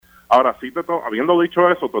Ahora, sí, habiendo dicho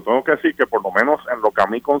eso, te tengo que decir que por lo menos en lo que a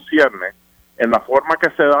mí concierne, en la forma que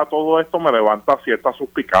se da todo esto me levanta cierta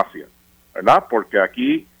suspicacia, ¿verdad? Porque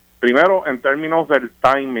aquí, primero, en términos del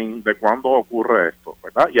timing de cuándo ocurre esto,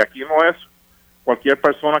 ¿verdad? Y aquí no es cualquier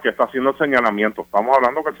persona que está haciendo el señalamiento. Estamos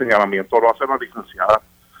hablando que el señalamiento lo hace la licenciada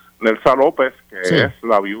Nelsa López, que Sí. es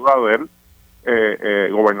la viuda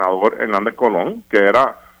del gobernador Hernández Colón, que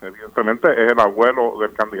era, evidentemente, es el abuelo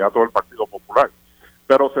del candidato del Partido Popular.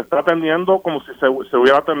 Pero se está atendiendo como si se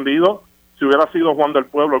hubiera atendido, si hubiera sido Juan del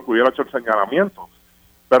Pueblo el que hubiera hecho el señalamiento.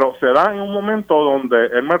 Pero se da en un momento donde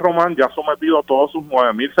Elmer Román ya ha sometido todos sus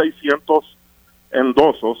 9.600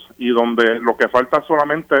 endosos y donde lo que falta es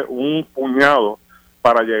solamente un puñado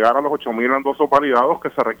para llegar a los 8.000 endosos validados que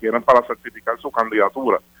se requieren para certificar su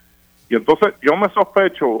candidatura. Y entonces yo me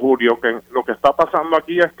sospecho, Julio, que lo que está pasando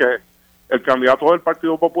aquí es que el candidato del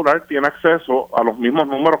Partido Popular tiene acceso a los mismos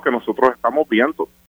números que nosotros estamos viendo.